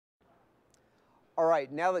All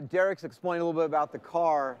right, now that Derek's explained a little bit about the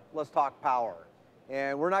car, let's talk power.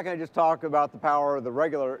 And we're not going to just talk about the power of the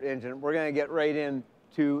regular engine. We're going to get right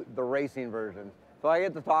into the racing version. So I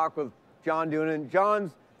get to talk with John Doonan.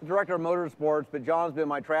 John's the director of motorsports, but John's been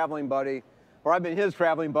my traveling buddy, or I've been his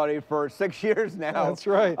traveling buddy for 6 years now. That's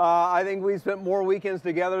right. I think we spent more weekends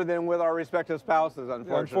together than with our respective spouses,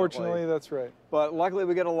 unfortunately. Unfortunately, that's right. But luckily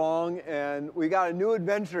we get along, and we got a new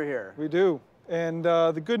adventure here. We do. And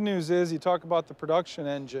the good news is, you talk about the production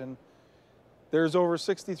engine, there's over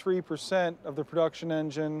 63% of the production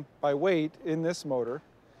engine by weight in this motor,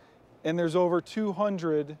 and there's over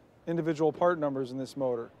 200 individual part numbers in this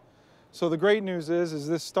motor. So the great news is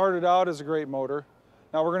this started out as a great motor.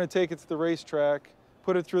 Now we're going to take it to the racetrack,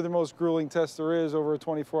 put it through the most grueling test there is over a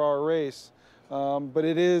 24-hour race. But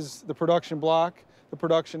it is the production block, the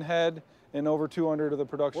production head, and over 200 of the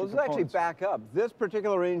production components. Well, let's actually back up. This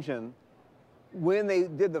particular engine, when they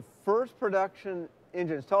did the first production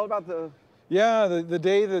engines, tell about the... Yeah, the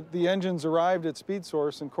day that the engines arrived at Speed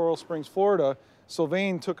Source in Coral Springs, Florida,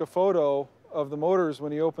 Sylvain took a photo of the motors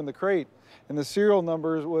when he opened the crate. And the serial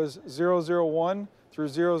number was 001 through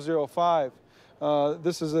 005.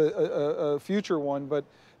 This is a future one, but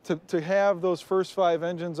to have those first 5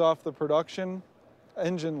 engines off the production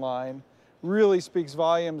engine line really speaks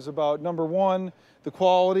volumes about, number one, the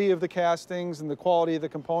quality of the castings and the quality of the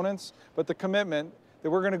components, but the commitment that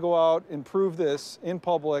we're going to go out and prove this in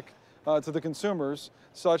public to the consumers,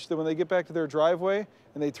 such that when they get back to their driveway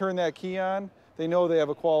and they turn that key on, they know they have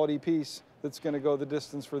a quality piece that's going to go the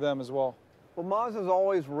distance for them as well. Well, Mazda's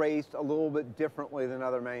always raced a little bit differently than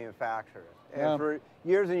other manufacturers. And Yeah. for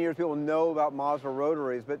years and years, people know about Mazda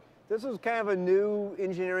rotaries, but this is kind of a new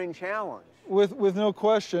engineering challenge. With no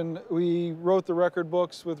question, we wrote the record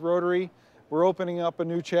books with rotary. We're opening up a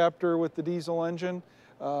new chapter with the diesel engine.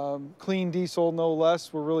 Clean diesel, no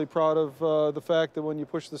less. We're really proud of the fact that when you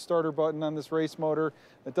push the starter button on this race motor,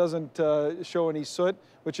 it doesn't show any soot,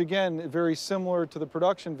 which again, very similar to the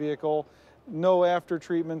production vehicle. No after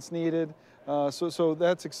treatments needed, so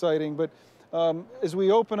that's exciting. But as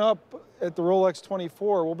we open up at the Rolex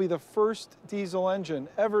 24, we'll be the first diesel engine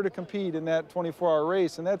ever to compete in that 24-hour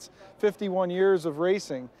race, and that's 51 years of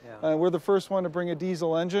racing. Yeah. We're the first one to bring a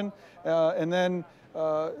diesel engine, and then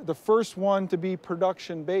the first one to be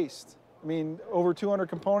production-based. I mean, over 200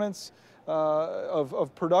 components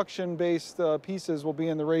of production-based pieces will be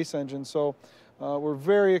in the race engine. So we're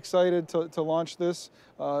very excited to launch this,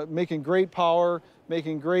 making great power,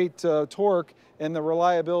 making great torque, and the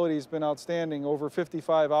reliability has been outstanding. Over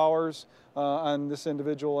 55 hours on this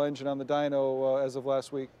individual engine on the dyno as of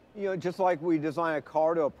last week. You know, just like we design a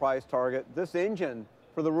car to a price target, this engine,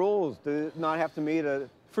 for the rules, does not have to meet a...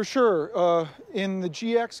 For sure. In the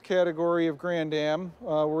GX category of Grand Am,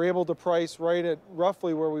 we're able to price right at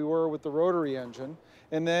roughly where we were with the rotary engine.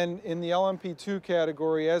 And then in the LMP2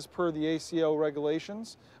 category, as per the ACO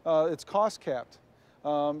regulations, it's cost capped.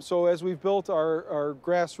 So as we've built our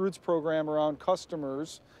grassroots program around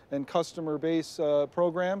customers and customer base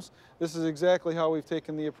programs, this is exactly how we've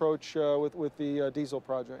taken the approach with the diesel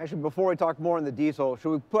project. Actually, before we talk more on the diesel, should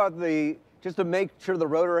we put out the, just to make sure the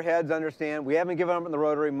rotor heads understand, we haven't given up on the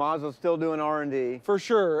rotary, Mazda's still doing R&D. For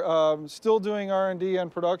sure, still doing R&D on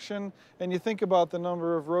production, and you think about the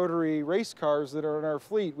number of rotary race cars that are in our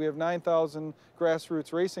fleet. We have 9,000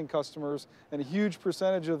 grassroots racing customers, and a huge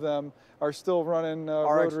percentage of them are still running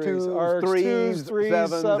rotaries. RX2s, 3s,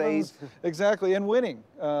 7s, 8s. Exactly, and winning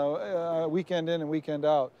weekend in and weekend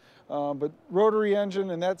out. But rotary engine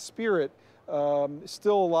and that spirit is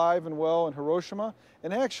still alive and well in Hiroshima,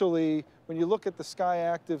 and actually, when you look at the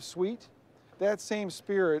SKYACTIV suite, that same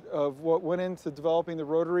spirit of what went into developing the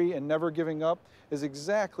rotary and never giving up is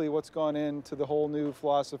exactly what's gone into the whole new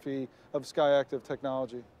philosophy of SKYACTIV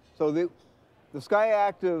technology. So the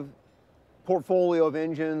SKYACTIV portfolio of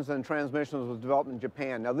engines and transmissions was developed in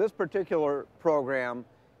Japan. Now this particular program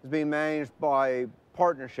is being managed by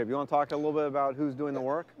partnership. You want to talk a little bit about who's doing the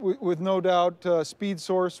work? With no doubt, Speed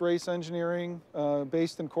Source Race Engineering,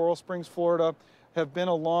 based in Coral Springs, Florida, have been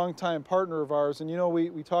a long-time partner of ours. And you know,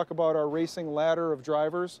 we talk about our racing ladder of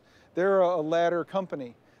drivers. They're a ladder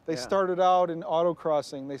company. They started out in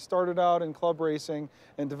autocrossing, they started out in club racing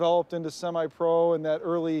and developed into semi-pro and that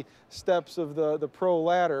early steps of the pro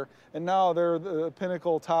ladder. And now they're the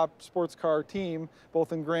pinnacle top sports car team,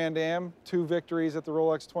 both in Grand Am, 2 victories at the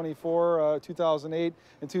Rolex 24, 2008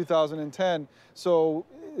 and 2010. So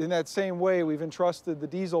in that same way, we've entrusted the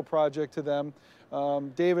diesel project to them.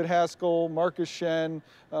 David Haskell, Marcus Shen,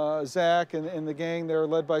 Zach, and the gang there,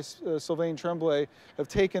 led by Sylvain Tremblay, have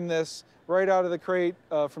taken this right out of the crate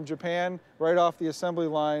from Japan, right off the assembly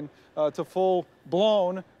line, to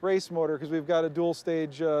full-blown race motor, because we've got a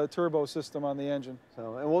dual-stage turbo system on the engine.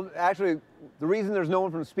 So, and we'll actually, the reason there's no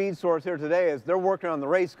one from Speed Source here today is they're working on the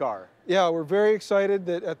race car. Yeah, we're very excited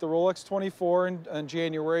that at the Rolex 24 in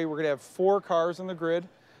January, we're going to have 4 cars on the grid,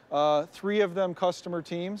 3 of them customer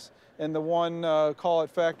teams, and the one, call it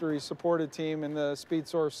factory supported team in the Speed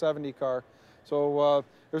Source 70 car. So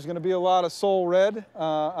there's going to be a lot of soul red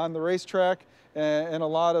on the racetrack, and a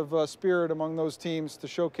lot of spirit among those teams to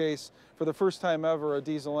showcase for the first time ever a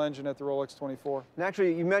diesel engine at the Rolex 24. And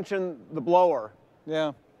actually, you mentioned the blower.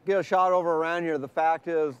 Yeah. Get a shot over around here. The fact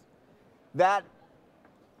is that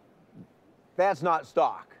that's not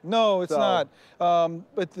stock. No, it's not.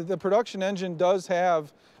 But the production engine does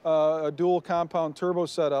have a dual compound turbo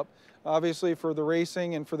setup, obviously for the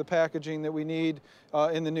racing and for the packaging that we need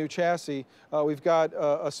in the new chassis. We've got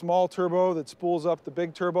a small turbo that spools up the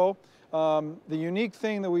big turbo. The unique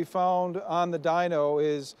thing that we found on the dyno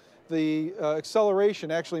is the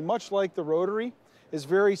acceleration, actually much like the rotary, is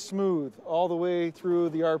very smooth all the way through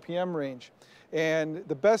the RPM range. And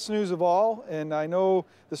the best news of all, and I know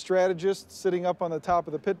the strategists sitting up on the top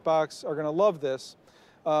of the pit box are going to love this,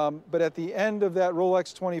 but at the end of that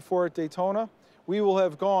Rolex 24 at Daytona, we will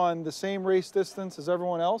have gone the same race distance as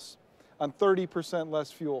everyone else on 30%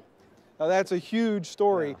 less fuel. Now that's a huge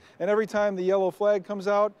story, yeah. And every time the yellow flag comes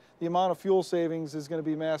out, the amount of fuel savings is going to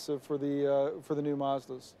be massive for the new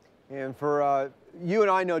Mazdas. And for you and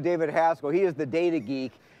I know David Haskell, he is the data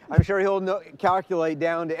geek. I'm sure he'll calculate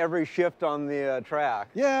down to every shift on the track.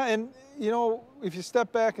 Yeah, and you know, if you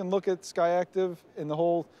step back and look at SKYACTIV and the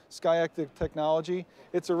whole SKYACTIV technology,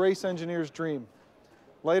 it's a race engineer's dream.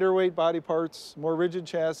 Lighter weight body parts, more rigid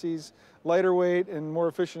chassis, lighter weight and more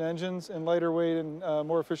efficient engines, and lighter weight and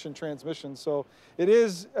more efficient transmissions. So it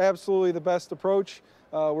is absolutely the best approach.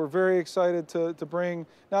 We're very excited to bring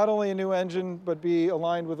not only a new engine, but be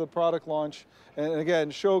aligned with a product launch. And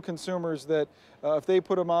again, show consumers that if they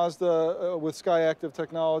put a Mazda with SKYACTIV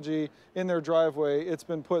technology in their driveway, it's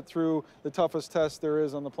been put through the toughest test there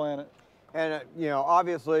is on the planet. And you know,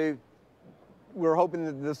 obviously, we're hoping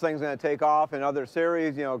that this thing's going to take off in other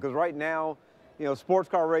series, you know, because right now, you know, sports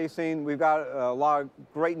car racing, we've got a lot of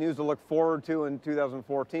great news to look forward to in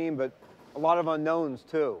 2014, but a lot of unknowns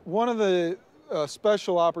too. One of the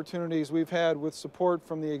special opportunities we've had with support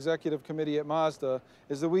from the executive committee at Mazda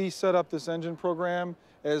is that we set up this engine program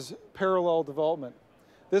as parallel development.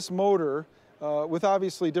 This motor, with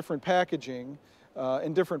obviously different packaging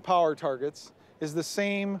and different power targets, is the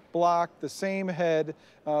same block, the same head,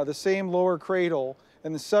 the same lower cradle,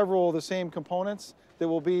 and several of the same components that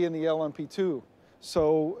will be in the LMP2.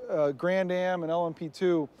 So Grand Am and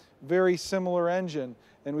LMP2, very similar engine.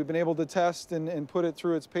 And we've been able to test and put it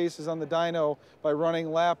through its paces on the dyno by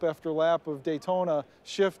running lap after lap of Daytona,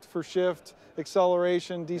 shift for shift,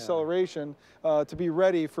 acceleration, deceleration, to be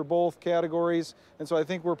ready for both categories. And so I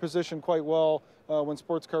think we're positioned quite well when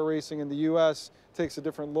sports car racing in the US takes a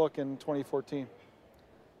different look in 2014.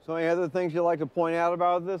 So any other things you'd like to point out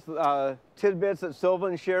about this, tidbits that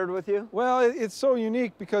Sylvain shared with you? Well, it's so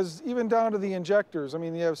unique because even down to the injectors, I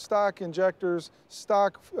mean, you have stock injectors,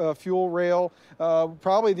 stock fuel rail.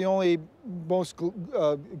 Probably the only most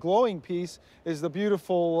glowing piece is the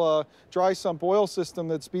beautiful dry sump oil system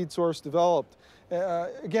that Speed Source developed.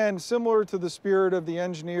 Again, similar to the spirit of the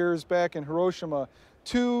engineers back in Hiroshima,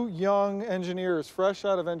 2 young engineers, fresh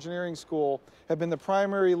out of engineering school, have been the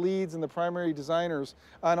primary leads and the primary designers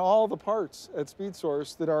on all the parts at Speed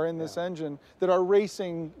Source that are in this engine that are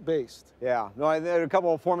racing based. Yeah, no, there are a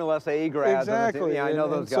couple of Formula SAE grads. Exactly. Yeah, I know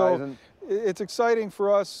those guys. So it's exciting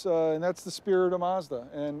for us, and that's the spirit of Mazda.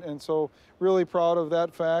 And so really proud of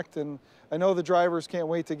that fact. And I know the drivers can't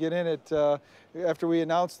wait to get in it after we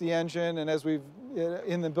announce the engine, and as we've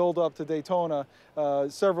in the build up to Daytona,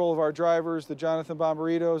 several of our drivers, the Jonathan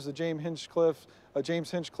Bomberitos, the James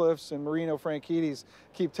Hinchcliffes and Marino Franchittis,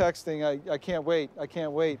 keep texting, I can't wait, I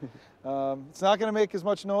can't wait. It's not going to make as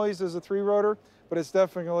much noise as a 3-rotor, but it's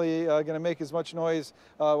definitely going to make as much noise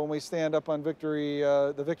when we stand up on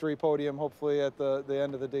the victory podium, hopefully at the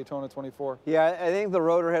end of the Daytona 24. Yeah, I think the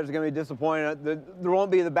rotor heads are going to be disappointed. There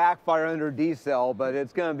won't be the backfire under D-cell, but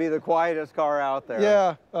it's going to be the quietest car out there.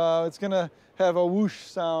 Yeah, it's going to have a whoosh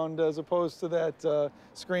sound as opposed to that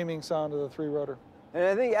screaming sound of the 3-rotor. And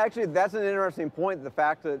I think actually that's an interesting point, the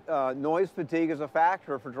fact that noise fatigue is a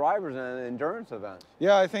factor for drivers in an endurance event.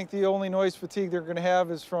 Yeah, I think the only noise fatigue they're going to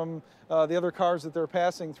have is from the other cars that they're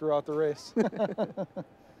passing throughout the race.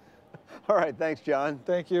 All right, thanks, John.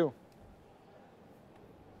 Thank you.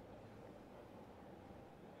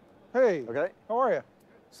 Hey, Okay. how are you?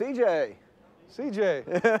 CJ. CJ,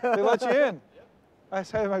 they let you in. I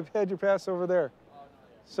had you pass over there.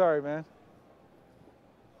 Sorry, man.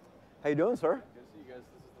 How you doing, sir?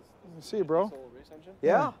 See you, bro.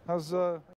 Yeah. How's